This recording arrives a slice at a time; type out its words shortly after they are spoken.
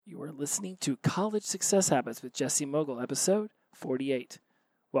You are listening to College Success Habits with Jesse Mogul, episode 48.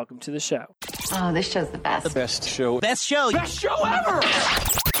 Welcome to the show. Oh, this show's the best. The best show. Best show. Best show ever!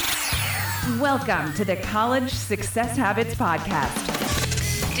 Welcome to the College Success Habits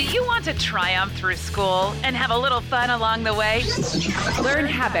Podcast. Do you want to triumph through school and have a little fun along the way? Learn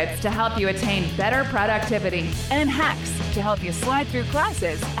habits to help you attain better productivity And hacks to help you slide through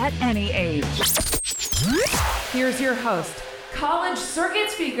classes at any age. Here's your host, college circuit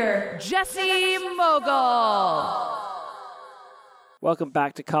speaker, Jesse Mogul. Welcome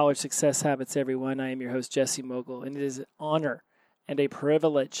back to College Success Habits, everyone. I am your host, Jesse Mogul, and it is an honor and a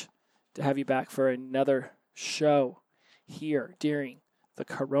privilege to have you back for another show here during the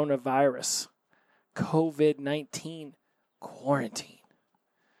coronavirus COVID-19 quarantine.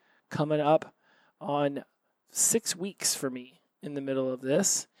 Coming up on 6 weeks for me in the middle of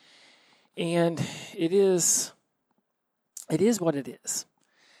this, and it is what it is.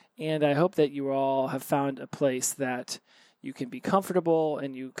 And I hope that you all have found a place that you can be comfortable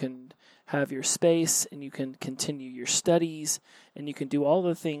and you can have your space and you can continue your studies and you can do all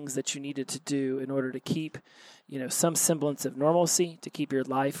the things that you needed to do in order to keep, some semblance of normalcy, to keep your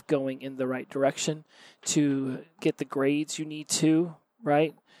life going in the right direction, to get the grades you need to,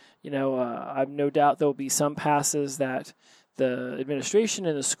 right? I've no doubt there will be some passes that the administration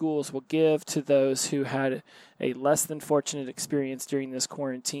and the schools will give to those who had a less than fortunate experience during this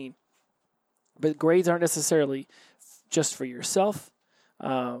quarantine. But grades aren't necessarily just for yourself.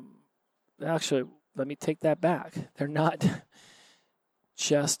 Actually, let me take that back. They're not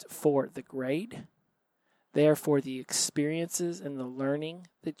just for the grade. They are for the experiences and the learning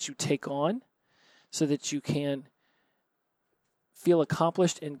that you take on so that you can feel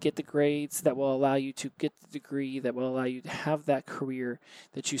accomplished and get the grades that will allow you to get the degree that will allow you to have that career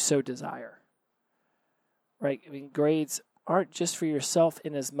that you so desire. Right? Grades aren't just for yourself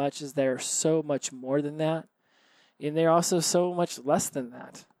in as much as they're so much more than that. And they're also so much less than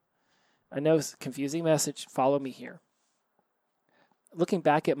that. I know it's a confusing message. Follow me here. Looking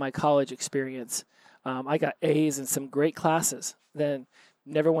back at my college experience, I got A's in some great classes, then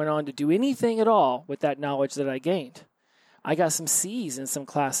never went on to do anything at all with that knowledge that I gained. I got some C's in some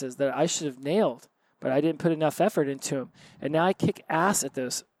classes that I should have nailed, but I didn't put enough effort into them. And now I kick ass at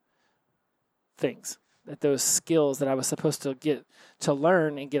those things, at those skills that I was supposed to get to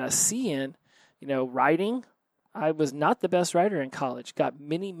learn and get a C in. Writing, I was not the best writer in college, got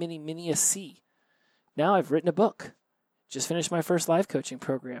many a C. Now I've written a book, just finished my first life coaching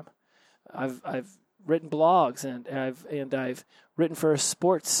program. I've written blogs and I've written for a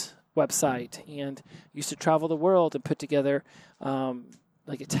sports website and used to travel the world and put together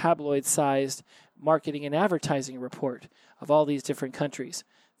like a tabloid-sized marketing and advertising report of all these different countries.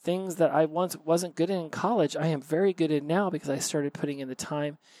 Things that I once wasn't good in college, I am very good in now because I started putting in the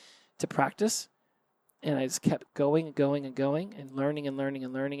time to practice, and I just kept going and learning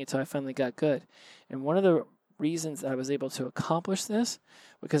until I finally got good. And one of the reasons I was able to accomplish this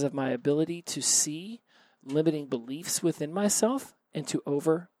because of my ability to see limiting beliefs within myself and to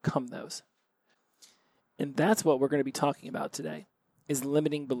overcome those. And that's what we're going to be talking about today, is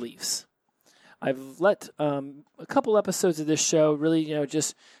limiting beliefs. I've let a couple episodes of this show really,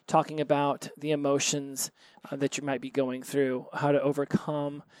 just talking about the emotions that you might be going through, how to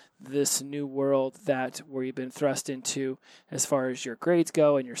overcome this new world that we've been thrust into as far as your grades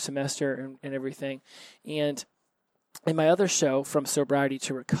go and your semester and everything. And in my other show, From Sobriety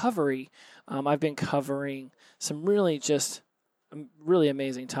to Recovery, I've been covering some really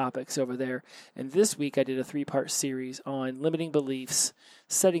amazing topics over there. And this week I did a 3-part series on limiting beliefs,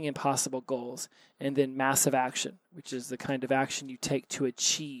 setting impossible goals, and then massive action, which is the kind of action you take to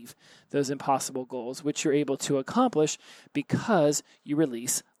achieve those impossible goals, which you're able to accomplish because you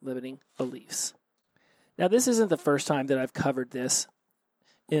release limiting beliefs. Now, this isn't the first time that I've covered this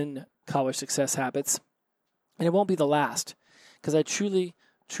in College Success Habits, and it won't be the last, because I truly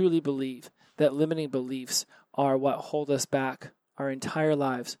believe that limiting beliefs are what hold us back our entire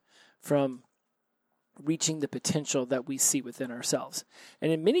lives from reaching the potential that we see within ourselves.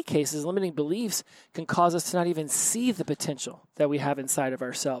 And in many cases, limiting beliefs can cause us to not even see the potential that we have inside of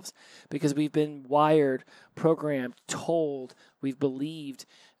ourselves because we've been wired, programmed, told, we've believed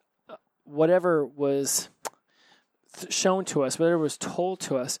whatever was shown to us, whatever was told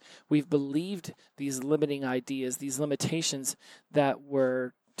to us, we've believed these limiting ideas, these limitations that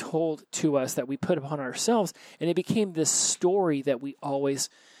were told to us that we put upon ourselves, and it became this story that we always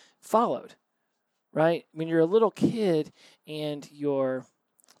followed, right? When you're a little kid and you're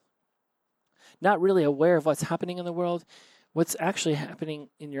not really aware of what's happening in the world, what's actually happening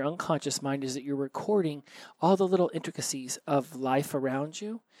in your unconscious mind is that you're recording all the little intricacies of life around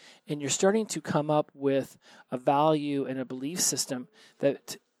you, and you're starting to come up with a value and a belief system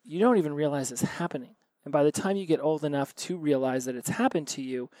that you don't even realize is happening. And by the time you get old enough to realize that it's happened to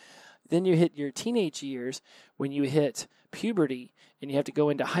you, then you hit your teenage years when you hit puberty and you have to go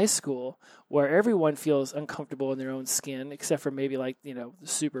into high school where everyone feels uncomfortable in their own skin, except for maybe the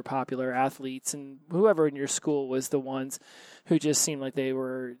super popular athletes and whoever in your school was the ones who just seemed like they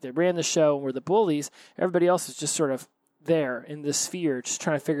ran the show and were the bullies. Everybody else is just sort of there in the sphere, just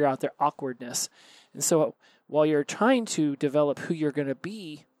trying to figure out their awkwardness. And so while you're trying to develop who you're going to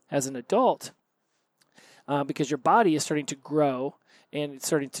be as an adult, because your body is starting to grow and it's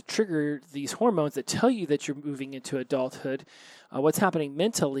starting to trigger these hormones that tell you that you're moving into adulthood, what's happening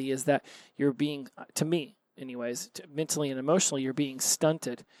mentally is that you're being, to me anyways, mentally and emotionally, you're being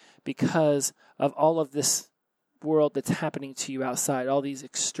stunted because of all of this world that's happening to you outside. All these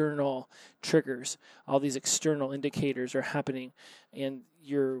external triggers, all these external indicators are happening, and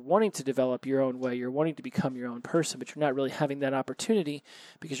you're wanting to develop your own way. You're wanting to become your own person, but you're not really having that opportunity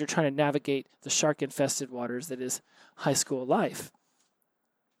because you're trying to navigate the shark-infested waters that is high school life.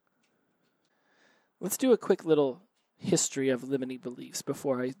 Let's do a quick little history of limiting beliefs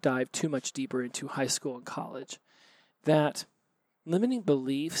before I dive too much deeper into high school and college. That limiting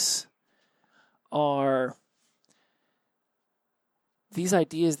beliefs are these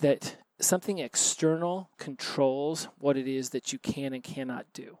ideas that something external controls what it is that you can and cannot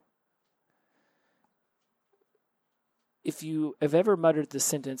do. If you have ever muttered the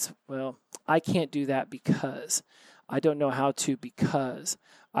sentence, well, I can't do that because, I don't know how to because,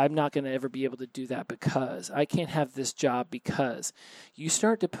 I'm not going to ever be able to do that because, I can't have this job because, you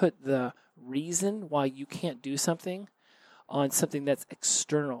start to put the reason why you can't do something on something that's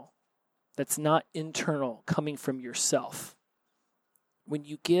external, that's not internal, coming from yourself. When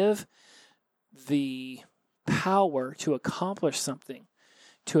you give the power to accomplish something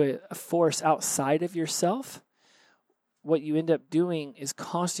to a force outside of yourself, what you end up doing is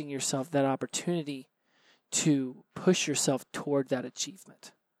costing yourself that opportunity to push yourself toward that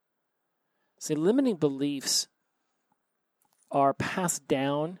achievement. See, limiting beliefs are passed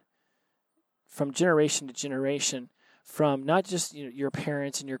down from generation to generation, from not just your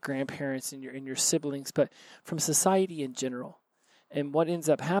parents and your grandparents and your siblings, but from society in general. And what ends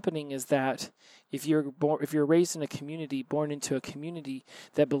up happening is that if you're raised in a community, born into a community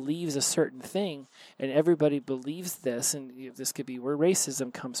that believes a certain thing, and everybody believes this, and this could be where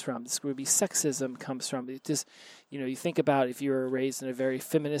racism comes from, this could be sexism comes from. It just, you think about if you were raised in a very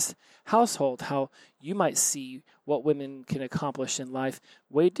feminist household, how you might see what women can accomplish in life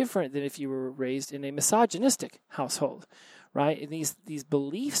way different than if you were raised in a misogynistic household. Right? And these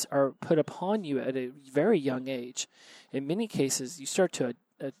beliefs are put upon you at a very young age. In many cases, you start to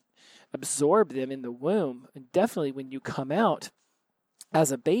absorb them in the womb. And definitely when you come out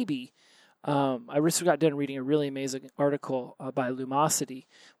as a baby, I recently got done reading a really amazing article by Lumosity,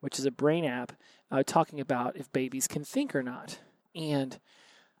 which is a brain app, talking about if babies can think or not. And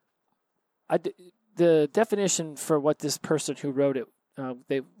the definition for what this person who wrote it,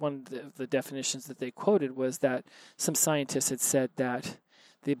 one of the definitions that they quoted was that some scientists had said that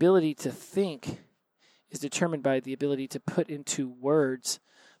the ability to think is determined by the ability to put into words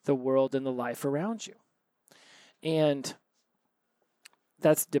the world and the life around you. And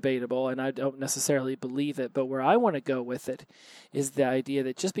that's debatable, and I don't necessarily believe it, but where I want to go with it is the idea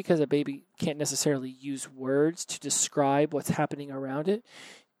that just because a baby can't necessarily use words to describe what's happening around it,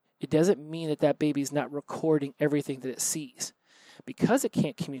 it doesn't mean that that baby's not recording everything that it sees. Because it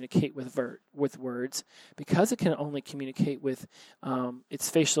can't communicate with words, because it can only communicate with its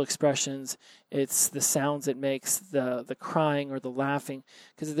facial expressions, it's the sounds it makes, the crying or the laughing,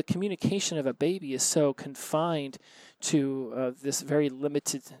 because the communication of a baby is so confined to this very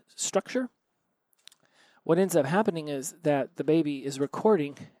limited structure. What ends up happening is that the baby is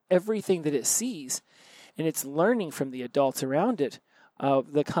recording everything that it sees, and it's learning from the adults around it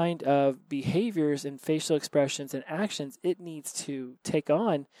the kind of behaviors and facial expressions and actions it needs to take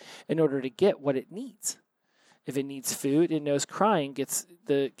on in order to get what it needs. If it needs food, it knows crying gets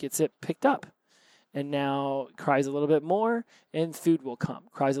it picked up. And now cries a little bit more, and food will come.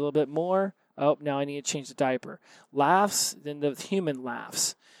 Cries a little bit more, oh, now I need to change the diaper. Laughs, then the human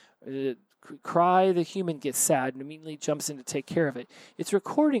laughs. Cry, the human gets sad and immediately jumps in to take care of it. It's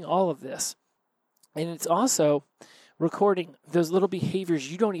recording all of this. And it's also recording those little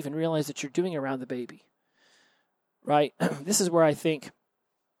behaviors you don't even realize that you're doing around the baby, right? This is where I think,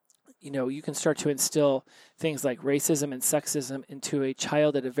 you can start to instill things like racism and sexism into a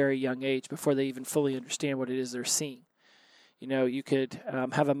child at a very young age before they even fully understand what it is they're seeing. You could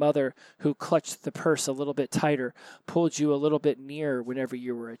have a mother who clutched the purse a little bit tighter, pulled you a little bit nearer whenever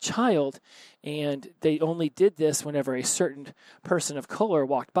you were a child, and they only did this whenever a certain person of color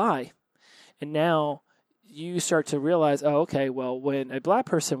walked by. And now you start to realize, oh, okay, well, when a black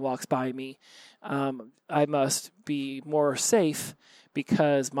person walks by me, I must be more safe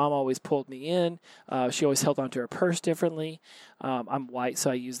because mom always pulled me in. She always held onto her purse differently. I'm white, so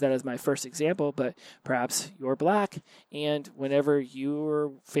I use that as my first example, but perhaps you're black, and whenever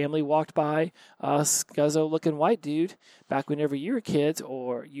your family walked by a scuzzo-looking white dude back whenever you were kids,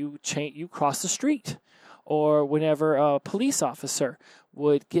 or you crossed the street, or whenever a police officer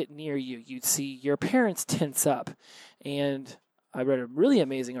would get near you, you'd see your parents tense up. And I read a really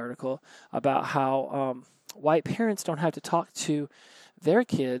amazing article about how white parents don't have to talk to their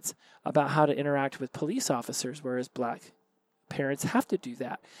kids about how to interact with police officers, whereas black parents have to do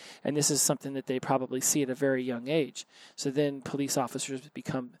that. And this is something that they probably see at a very young age. So then police officers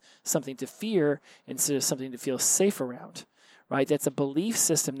become something to fear instead of something to feel safe around, right? That's a belief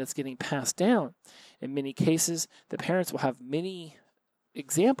system that's getting passed down. In many cases, the parents will have many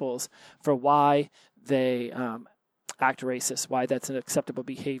examples for why they act racist, why that's an acceptable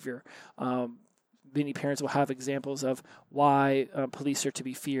behavior. Many parents will have examples of why police are to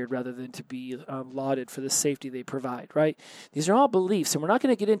be feared rather than to be lauded for the safety they provide, right? These are all beliefs, and we're not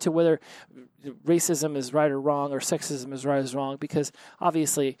going to get into whether racism is right or wrong or sexism is right or wrong, because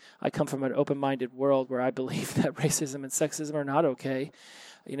obviously I come from an open-minded world where I believe that racism and sexism are not okay.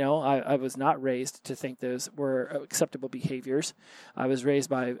 I was not raised to think those were acceptable behaviors. I was raised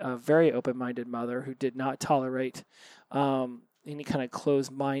by a very open-minded mother who did not tolerate any kind of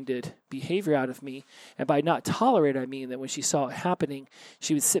closed-minded behavior out of me. And by not tolerate, I mean that when she saw it happening,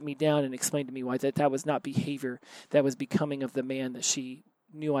 she would sit me down and explain to me why that was not behavior that was becoming of the man that she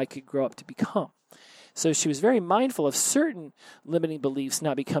knew I could grow up to become. So she was very mindful of certain limiting beliefs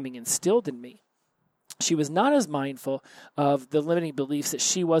not becoming instilled in me. She was not as mindful of the limiting beliefs that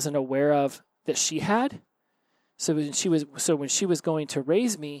she wasn't aware of that she had. So when she was going to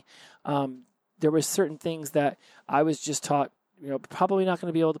raise me, there were certain things that I was just taught, probably not going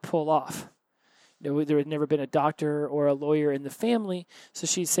to be able to pull off. There had never been a doctor or a lawyer in the family, so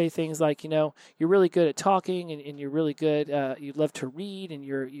she'd say things like, you're really good at talking, and you're really good, you love to read, and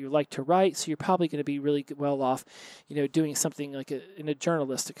you like to write, so you're probably going to be really well off, doing something like in a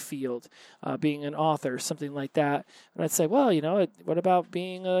journalistic field, being an author, something like that. And I'd say, well, what about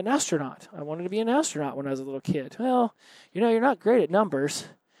being an astronaut? I wanted to be an astronaut when I was a little kid. Well, you're not great at numbers,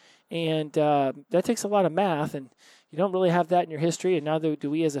 and that takes a lot of math, and you don't really have that in your history, and neither do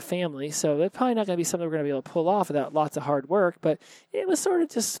we as a family. So that's probably not going to be something we're going to be able to pull off without lots of hard work. But it was sort of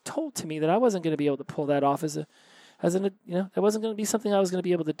just told to me that I wasn't going to be able to pull that off that wasn't going to be something I was going to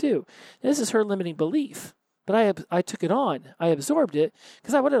be able to do. This is her limiting belief. But I took it on. I absorbed it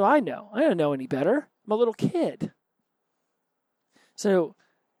because what did I know? I didn't know any better. I'm a little kid. So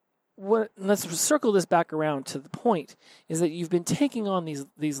let's circle this back around to the point is that you've been taking on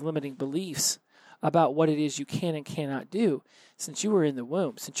these limiting beliefs about what it is you can and cannot do since you were in the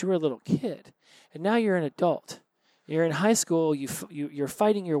womb, since you were a little kid. And now you're an adult. You're in high school, you're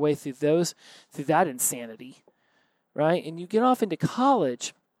fighting your way through that insanity, right? And you get off into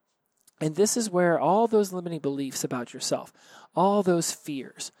college, and this is where all those limiting beliefs about yourself, all those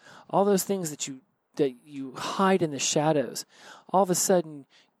fears, all those things that you hide in the shadows, all of a sudden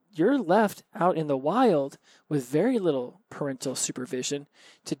you're left out in the wild with very little parental supervision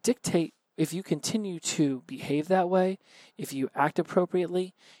to dictate if you continue to behave that way, if you act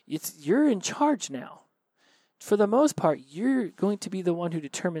appropriately. You're in charge now. For the most part, you're going to be the one who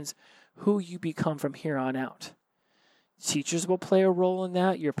determines who you become from here on out. Teachers will play a role in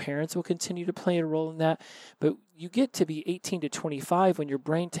that. Your parents will continue to play a role in that. But you get to be 18 to 25 when your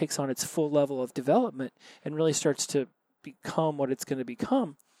brain takes on its full level of development and really starts to become what it's going to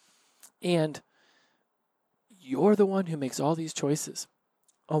become. And you're the one who makes all these choices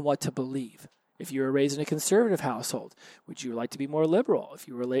on what to believe. If you were raised in a conservative household, would you like to be more liberal? If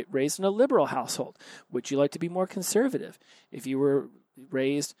you were raised in a liberal household, would you like to be more conservative? If you were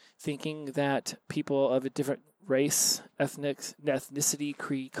raised thinking that people of a different race, ethnicity,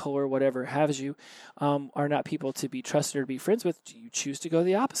 creed, color, whatever have you, are not people to be trusted or be friends with, do you choose to go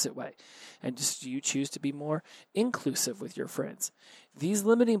the opposite way? And do you choose to be more inclusive with your friends? These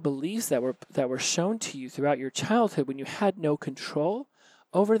limiting beliefs that were shown to you throughout your childhood when you had no control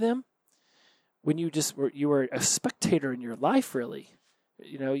over them, when you were a spectator in your life, really.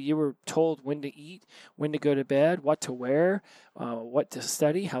 You were told when to eat, when to go to bed, what to wear, what to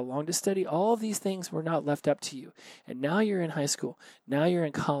study, how long to study. All of these things were not left up to you. And now you're in high school, now you're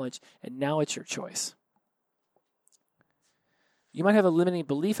in college, and now it's your choice. You might have a limiting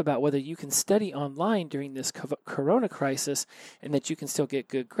belief about whether you can study online during this corona crisis and that you can still get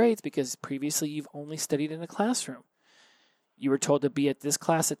good grades because previously you've only studied in a classroom. You were told to be at this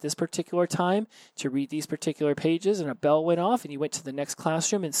class at this particular time, to read these particular pages, and a bell went off and you went to the next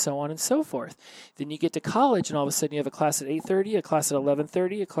classroom and so on and so forth. Then you get to college and all of a sudden you have a class at 8:30, a class at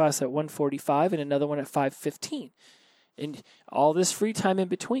 11:30, a class at 1:45, and another one at 5:15. And all this free time in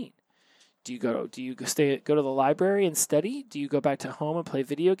between. Do you go to the library and study? Do you go back to home and play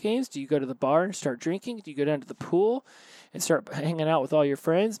video games? Do you go to the bar and start drinking? Do you go down to the pool and start hanging out with all your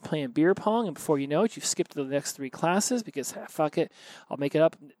friends, playing beer pong, and before you know it, you've skipped the next 3 classes because, fuck it, I'll make it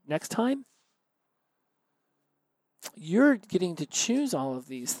up next time? You're getting to choose all of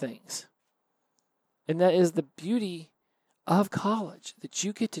these things. And that is the beauty of college, that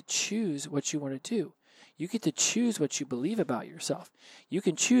you get to choose what you want to do. You get to choose what you believe about yourself. You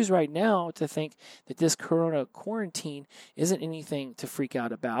can choose right now to think that this corona quarantine isn't anything to freak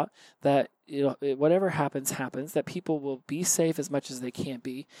out about, that whatever happens, that people will be safe as much as they can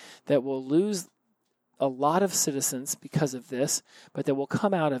be, that we'll lose a lot of citizens because of this, but that we'll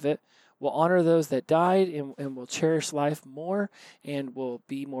come out of it. We'll honor those that died and we'll cherish life more and we'll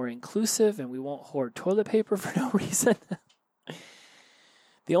be more inclusive and we won't hoard toilet paper for no reason.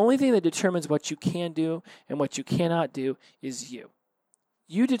 The only thing that determines what you can do and what you cannot do is you.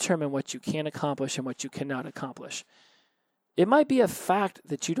 You determine what you can accomplish and what you cannot accomplish. It might be a fact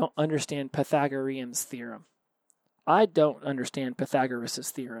that you don't understand Pythagorean's theorem. I don't understand Pythagoras'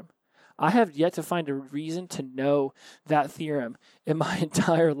 theorem. I have yet to find a reason to know that theorem in my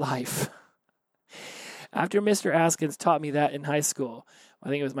entire life. After Mr. Askins taught me that in high school, I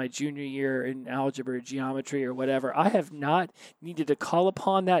think it was my junior year in algebra, or geometry, or whatever, I have not needed to call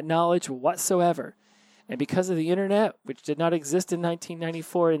upon that knowledge whatsoever. And because of the internet, which did not exist in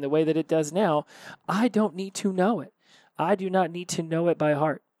 1994 in the way that it does now, I don't need to know it. I do not need to know it by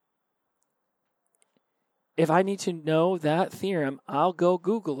heart. If I need to know that theorem, I'll go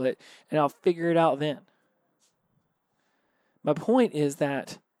Google it and I'll figure it out then. My point is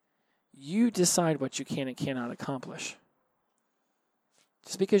that you decide what you can and cannot accomplish.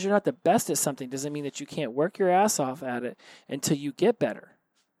 Just because you're not the best at something doesn't mean that you can't work your ass off at it until you get better.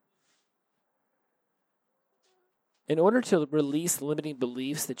 In order to release limiting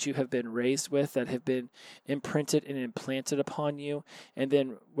beliefs that you have been raised with, that have been imprinted and implanted upon you, and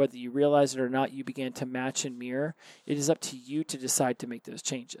then whether you realize it or not, you begin to match and mirror, it is up to you to decide to make those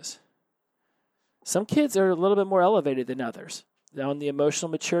changes. Some kids are a little bit more elevated than others. On the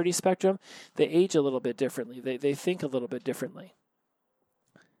emotional maturity spectrum, they age a little bit differently. They think a little bit differently.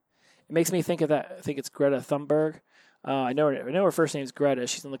 It makes me think of that. I think it's Greta Thunberg. I know her first name is Greta.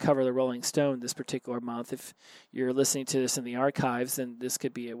 She's on the cover of the Rolling Stone this particular month. If you're listening to this in the archives, then this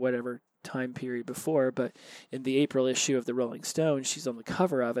could be at whatever time period before. But in the April issue of the Rolling Stone, she's on the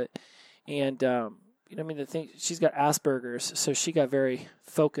cover of it. And, the thing, she's got Asperger's, so she got very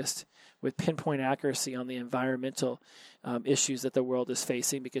focused with pinpoint accuracy on the environmental issues that the world is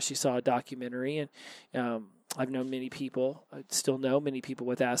facing because she saw a documentary. And I've known many people, I still know many people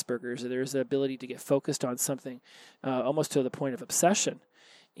with Asperger's. There's the ability to get focused on something almost to the point of obsession.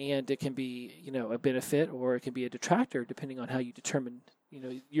 And it can be, a benefit or it can be a detractor depending on how you determine,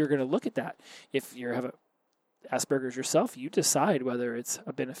 you're going to look at that. If you have Asperger's yourself, you decide whether it's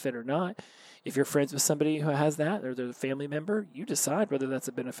a benefit or not. If you're friends with somebody who has that or they're a family member, you decide whether that's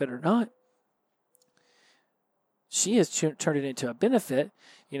a benefit or not. She has turned it into a benefit,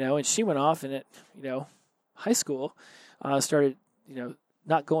 and she went off and high school, started,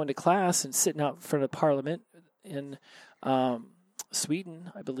 not going to class and sitting out in front of Parliament in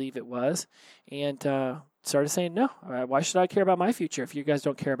Sweden, I believe it was, and started saying, no, why should I care about my future if you guys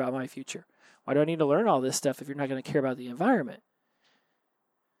don't care about my future? Why do I need to learn all this stuff if you're not going to care about the environment?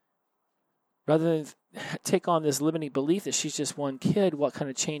 Rather than take on this limiting belief that she's just one kid, what kind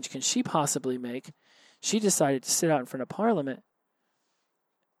of change can she possibly make? She decided to sit out in front of Parliament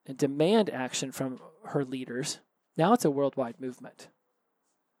and demand action from her leaders. Now it's a worldwide movement.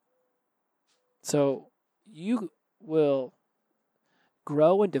 So you will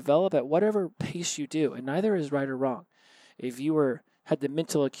grow and develop at whatever pace you do, and neither is right or wrong. If you had the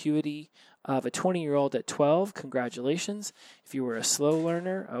mental acuity of a 20-year-old at 12, congratulations. If you were a slow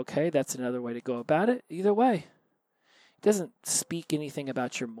learner, okay, that's another way to go about it. Either way, it doesn't speak anything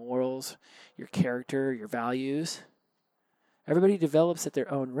about your morals, your character, your values. Everybody develops at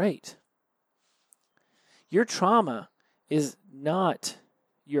their own rate. Your trauma is not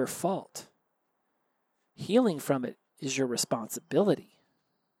your fault. Healing from it is your responsibility.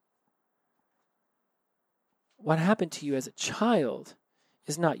 What happened to you as a child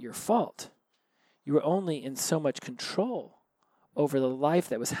is not your fault. You were only in so much control over the life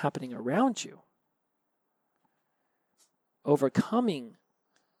that was happening around you. Overcoming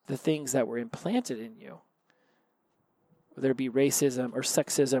the things that were implanted in you, whether it be racism or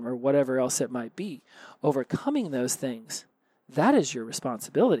sexism or whatever else it might be. Overcoming those things, that is your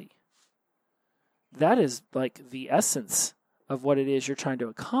responsibility. That is like the essence of what it is you're trying to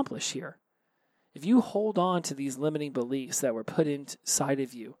accomplish here. If you hold on to these limiting beliefs that were put inside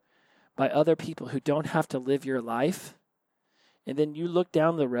of you by other people who don't have to live your life, and then you look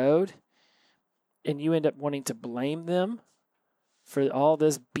down the road and you end up wanting to blame them for all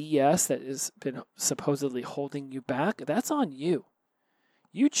this BS that has been supposedly holding you back, that's on you.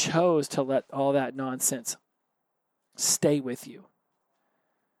 You chose to let all that nonsense stay with you.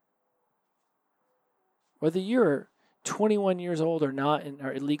 Whether you're 21 years old or not and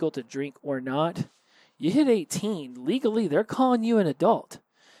are illegal to drink or not, you hit 18. Legally, they're calling you an adult.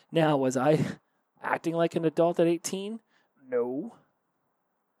 Now, was I acting like an adult at 18? No.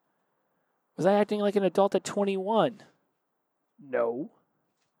 Was I acting like an adult at 21? No.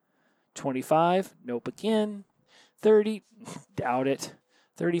 25? Nope again. 30? Doubt it.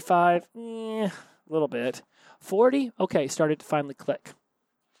 35? A little bit. 40? Okay, started to finally click.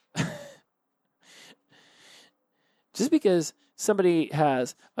 Just because somebody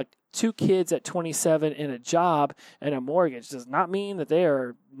has 2 kids at 27 and a job and a mortgage does not mean that they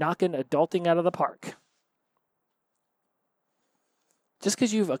are knocking adulting out of the park. Just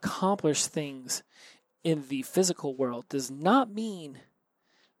because you've accomplished things in the physical world does not mean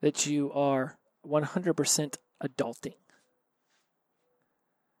that you are 100% adulting.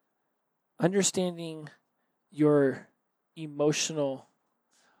 Understanding your emotional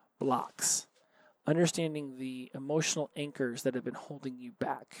blocks. Understanding the emotional anchors that have been holding you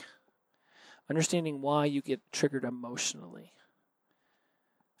back. Understanding why you get triggered emotionally.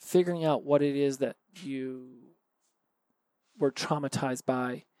 Figuring out what it is that you were traumatized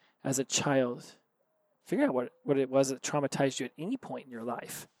by as a child. Figure out what it was that traumatized you at any point in your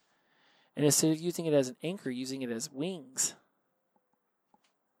life. And instead of using it as an anchor, using it as wings.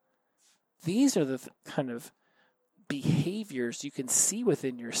 These are the kind of behaviors you can see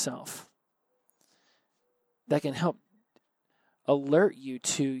within yourself that can help alert you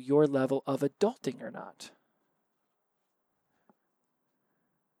to your level of adulting or not.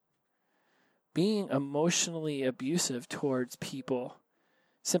 Being emotionally abusive towards people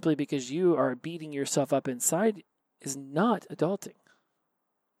simply because you are beating yourself up inside is not adulting.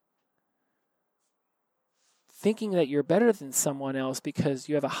 Thinking that you're better than someone else because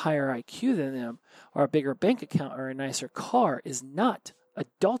you have a higher IQ than them or a bigger bank account or a nicer car is not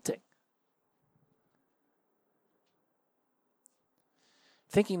adulting.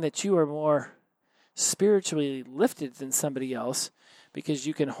 Thinking that you are more spiritually lifted than somebody else because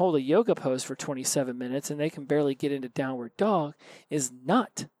you can hold a yoga pose for 27 minutes and they can barely get into downward dog is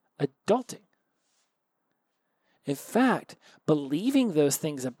not adulting. In fact, believing those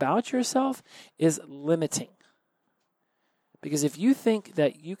things about yourself is limiting. Because if you think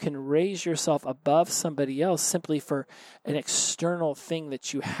that you can raise yourself above somebody else simply for an external thing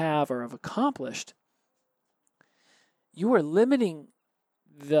that you have or have accomplished, you are limiting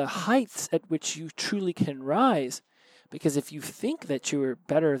the heights at which you truly can rise. Because if you think that you are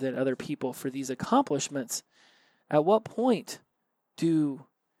better than other people for these accomplishments, at what point do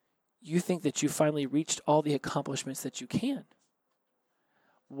you think that you finally reached all the accomplishments that you can?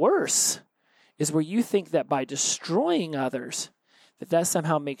 Worse is where you think that by destroying others, that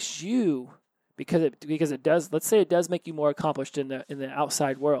somehow makes you, because it does, let's say it does make you more accomplished in the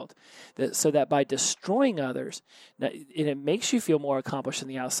outside world, so that by destroying others, and it makes you feel more accomplished in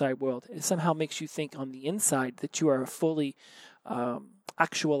the outside world, it somehow makes you think on the inside that you are a fully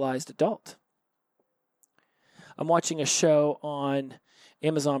actualized adult. I'm watching a show on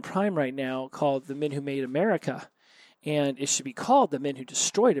Amazon Prime right now called The Men Who Made America, and it should be called The Men Who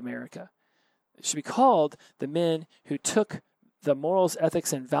Destroyed America. It should be called The Men Who Took the morals,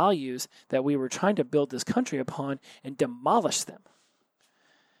 ethics, and values that we were trying to build this country upon and demolished them.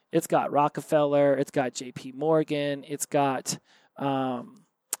 It's got Rockefeller, it's got J.P. Morgan, it's got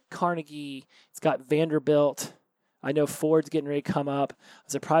Carnegie, it's got Vanderbilt. I know Ford's getting ready to come up. I'm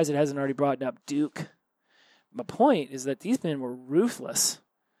surprised it hasn't already brought up Duke. My point is that these men were ruthless.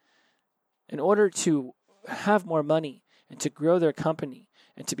 In order to have more money and to grow their company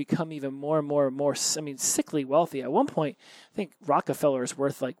and to become even more and more and more, sickly wealthy. At one point, I think Rockefeller is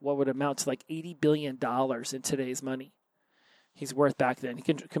worth what would amount to $80 billion in today's money. He's worth back then. He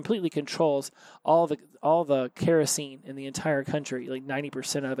completely controls all the kerosene in the entire country,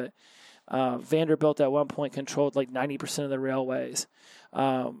 90% of it. Vanderbilt at one point controlled 90% of the railways.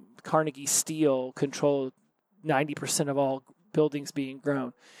 Carnegie Steel controlled 90% of all buildings being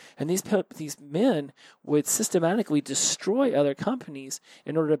grown. And these men would systematically destroy other companies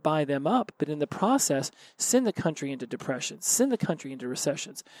in order to buy them up, but in the process, send the country into depression, send the country into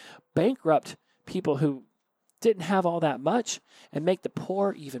recessions, bankrupt people who didn't have all that much, and make the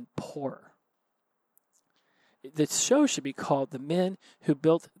poor even poorer. The show should be called The Men Who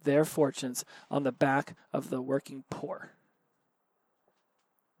Built Their Fortunes on the Back of the Working Poor.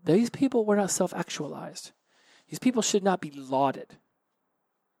 These people were not self-actualized. These people should not be lauded.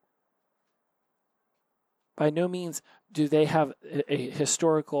 By no means do they have a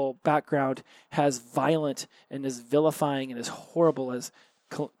historical background as violent and as vilifying and as horrible as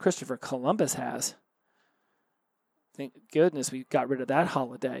Christopher Columbus has. Thank goodness we got rid of that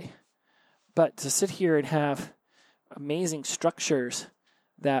holiday. But to sit here and have amazing structures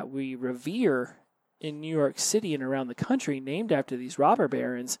that we revere in New York City and around the country named after these robber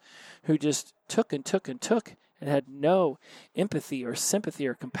barons who just took and had no empathy or sympathy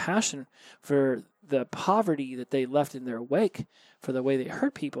or compassion for the poverty that they left in their wake, for the way they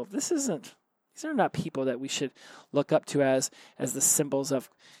hurt people. These are not people that we should look up to as the symbols of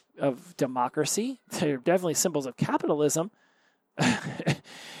democracy. They're definitely symbols of capitalism.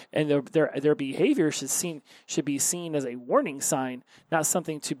 And their behavior should be seen as a warning sign, not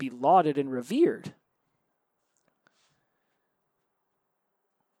something to be lauded and revered.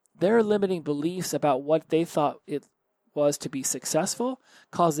 Their limiting beliefs about what they thought it was to be successful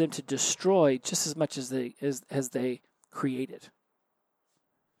caused them to destroy just as much as they created.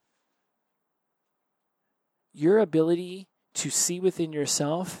 Your ability to see within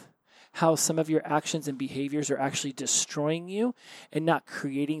yourself how some of your actions and behaviors are actually destroying you and not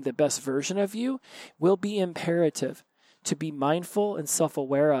creating the best version of you will be imperative to be mindful and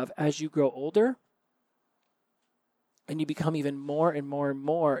self-aware of as you grow older and you become even more and more and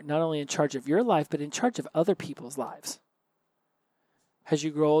more not only in charge of your life, but in charge of other people's lives. As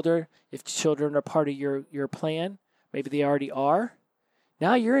you grow older, if children are part of your plan, maybe they already are,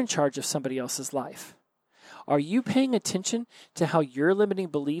 now you're in charge of somebody else's life. Are you paying attention to how your limiting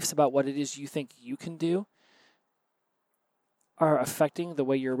beliefs about what it is you think you can do are affecting the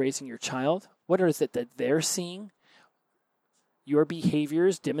way you're raising your child? What is it that they're seeing your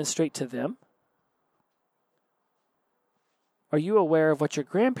behaviors demonstrate to them? Are you aware of what your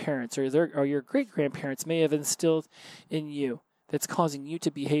grandparents or your great-grandparents may have instilled in you that's causing you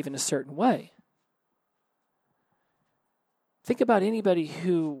to behave in a certain way? Think about anybody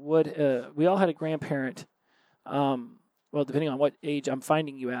who would, we all had a grandparent, well, depending on what age I'm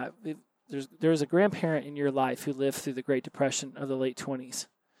finding you at, there's a grandparent in your life who lived through the Great Depression of the late 20s.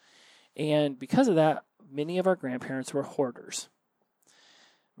 And because of that, many of our grandparents were hoarders.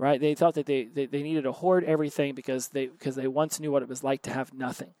 Right? They thought that they needed to hoard everything because they once knew what it was like to have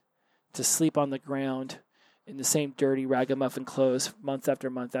nothing, to sleep on the ground in the same dirty ragamuffin clothes month after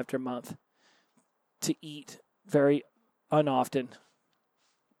month after month, to eat very unoften.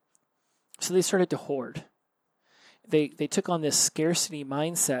 So they started to hoard. They took on this scarcity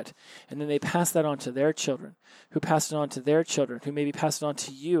mindset, and then they passed that on to their children, who passed it on to their children, who maybe passed it on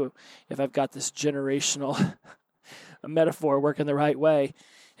to you, if I've got this generational metaphor working the right way.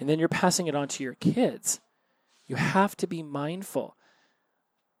 And then you're passing it on to your kids. You have to be mindful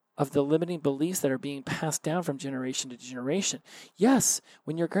of the limiting beliefs that are being passed down from generation to generation. Yes,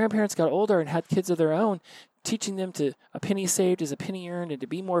 when your grandparents got older and had kids of their own, teaching them to a penny saved is a penny earned and to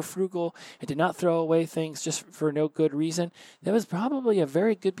be more frugal and to not throw away things just for no good reason, that was probably a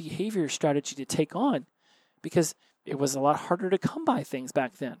very good behavior strategy to take on because it was a lot harder to come by things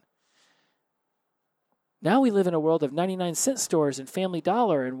back then. Now we live in a world of 99-cent stores and Family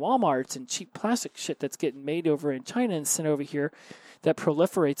Dollar and Walmarts and cheap plastic shit that's getting made over in China and sent over here that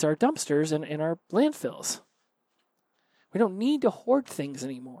proliferates our dumpsters and our landfills. We don't need to hoard things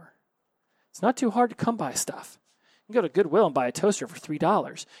anymore. It's not too hard to come by stuff. You can go to Goodwill and buy a toaster for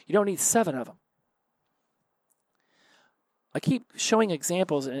 $3. You don't need 7 of them. I keep showing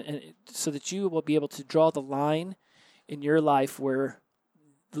examples and so that you will be able to draw the line in your life where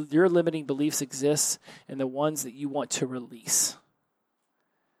your limiting beliefs exist and the ones that you want to release.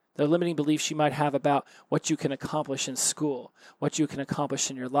 The limiting beliefs you might have about what you can accomplish in school, what you can accomplish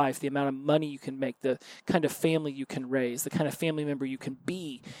in your life, the amount of money you can make, the kind of family you can raise, the kind of family member you can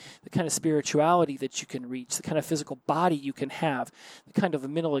be, the kind of spirituality that you can reach, the kind of physical body you can have, the kind of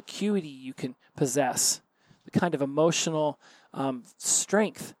mental acuity you can possess, the kind of emotional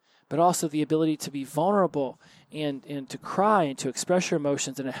strength, but also the ability to be vulnerable and to cry and to express your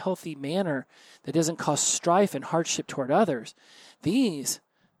emotions in a healthy manner that doesn't cause strife and hardship toward others. These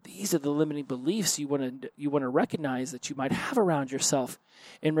These are the limiting beliefs you want to recognize that you might have around yourself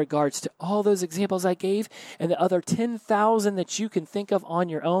in regards to all those examples I gave and the other 10,000 that you can think of on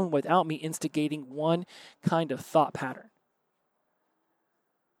your own without me instigating one kind of thought pattern.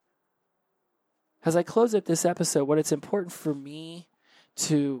 As I close up this episode, what it's important for me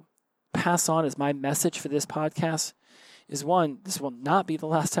to pass on as my message for this podcast is, one, this will not be the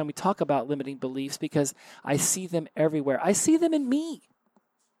last time we talk about limiting beliefs, because I see them everywhere. I see them in me.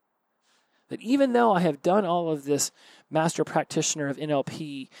 That even though I have done all of this master practitioner of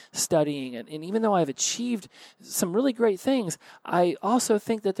NLP studying, and even though I've achieved some really great things, I also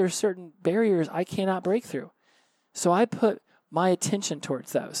think that there's certain barriers I cannot break through. So I put my attention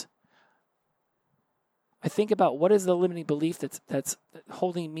towards those. I think about what is the limiting belief that's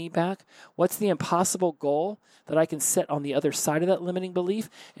holding me back? What's the impossible goal that I can set on the other side of that limiting belief?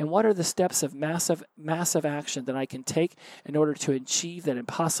 And what are the steps of massive action that I can take in order to achieve that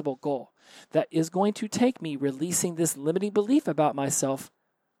impossible goal? That is going to take me releasing this limiting belief about myself.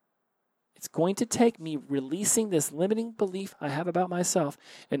 It's going to take me releasing this limiting belief I have about myself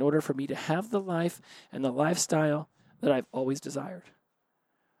in order for me to have the life and the lifestyle that I've always desired.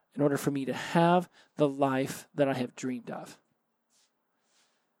 In order for me to have the life that I have dreamed of.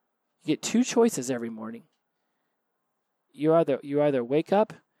 You get two choices every morning. You either wake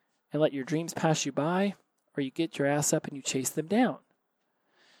up and let your dreams pass you by, or you get your ass up and you chase them down.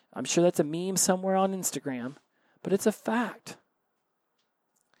 I'm sure that's a meme somewhere on Instagram, but it's a fact.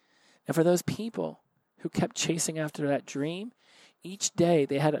 And for those people who kept chasing after that dream, each day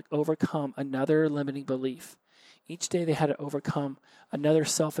they had to overcome another limiting belief. Each day they had to overcome another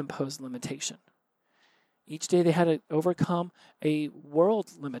self-imposed limitation. Each day they had to overcome a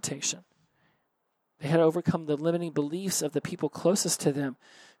world limitation. They had to overcome the limiting beliefs of the people closest to them,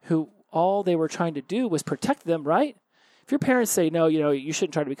 who all they were trying to do was protect them, right? If your parents say, no, you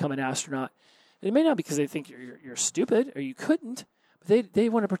shouldn't try to become an astronaut, it may not be because they think you're stupid or you couldn't, but they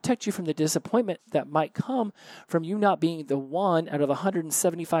want to protect you from the disappointment that might come from you not being the one out of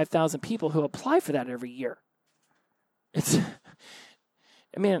 175,000 people who apply for that every year. Think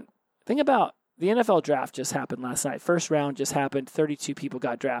about the NFL draft just happened last night. First round just happened. 32 people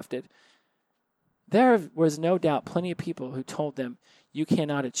got drafted. There was no doubt plenty of people who told them, you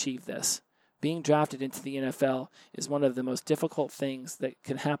cannot achieve this. Being drafted into the NFL is one of the most difficult things that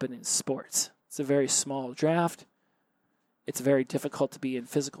can happen in sports. It's a very small draft. It's very difficult to be in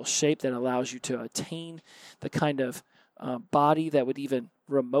physical shape that allows you to attain the kind of body that would even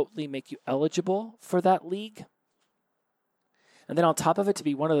remotely make you eligible for that league. And then on top of it, to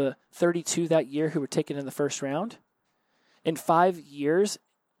be one of the 32 that year who were taken in the first round. In 5 years,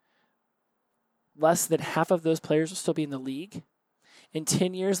 less than half of those players will still be in the league. In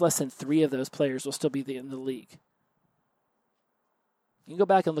 10 years, less than 3 of those players will still be in the league. You can go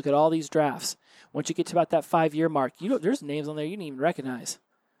back and look at all these drafts. Once you get to about that 5-year mark, there's names on there you didn't even recognize.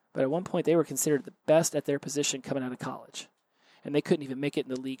 But at one point, they were considered the best at their position coming out of college. And they couldn't even make it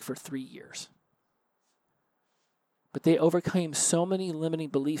in the league for 3 years. But they overcame so many limiting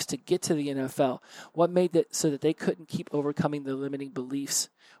beliefs to get to the NFL. What made it so that they couldn't keep overcoming the limiting beliefs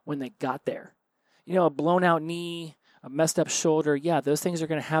when they got there? A blown out knee, a messed up shoulder, those things are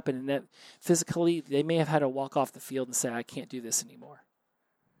going to happen. And that physically, they may have had to walk off the field and say, I can't do this anymore.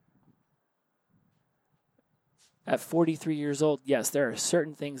 At 43 years old, yes, there are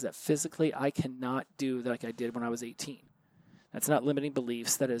certain things that physically I cannot do like I did when I was 18. That's not limiting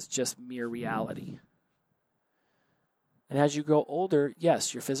beliefs. That is just mere reality. And as you grow older,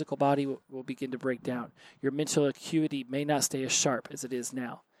 yes, your physical body will begin to break down. Your mental acuity may not stay as sharp as it is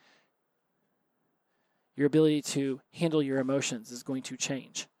now. Your ability to handle your emotions is going to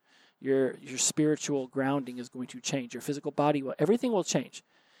change. Your spiritual grounding is going to change. Your physical body, everything will change.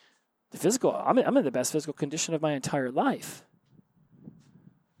 The physical, I'm in the best physical condition of my entire life.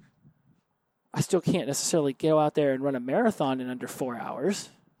 I still can't necessarily go out there and run a marathon in under 4 hours.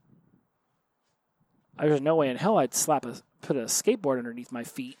 There's no way in hell I'd put a skateboard underneath my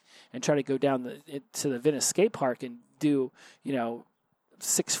feet and try to go down to the Venice skate park and do,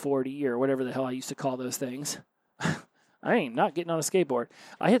 640 or whatever the hell I used to call those things. I ain't not getting on a skateboard.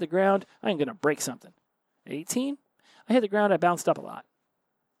 I hit the ground, I ain't going to break something. 18, I hit the ground, I bounced up a lot.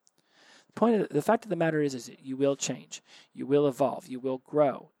 The fact of the matter is that you will change. You will evolve. You will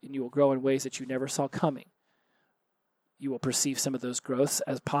grow. And you will grow in ways that you never saw coming. You will perceive some of those growths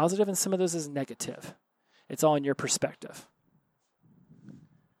as positive and some of those as negative. It's all in your perspective.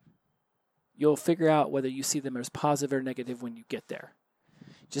 You'll figure out whether you see them as positive or negative when you get there.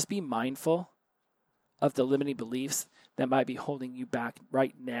 Just be mindful of the limiting beliefs that might be holding you back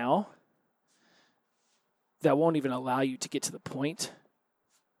right now, that won't even allow you to get to the point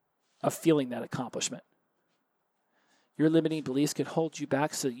of feeling that accomplishment. Your limiting beliefs could hold you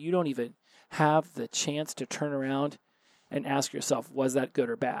back so you don't even have the chance to turn around and ask yourself, was that good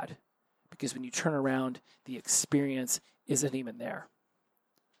or bad? Because when you turn around, the experience isn't even there.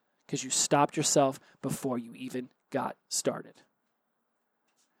 Because you stopped yourself before you even got started.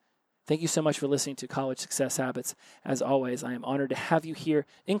 Thank you so much for listening to College Success Habits. As always, I am honored to have you here.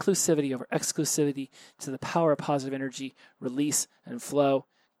 Inclusivity over exclusivity, to the power of positive energy, release, and flow.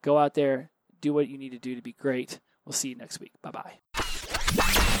 Go out there, do what you need to do to be great. We'll see you next week. Bye-bye.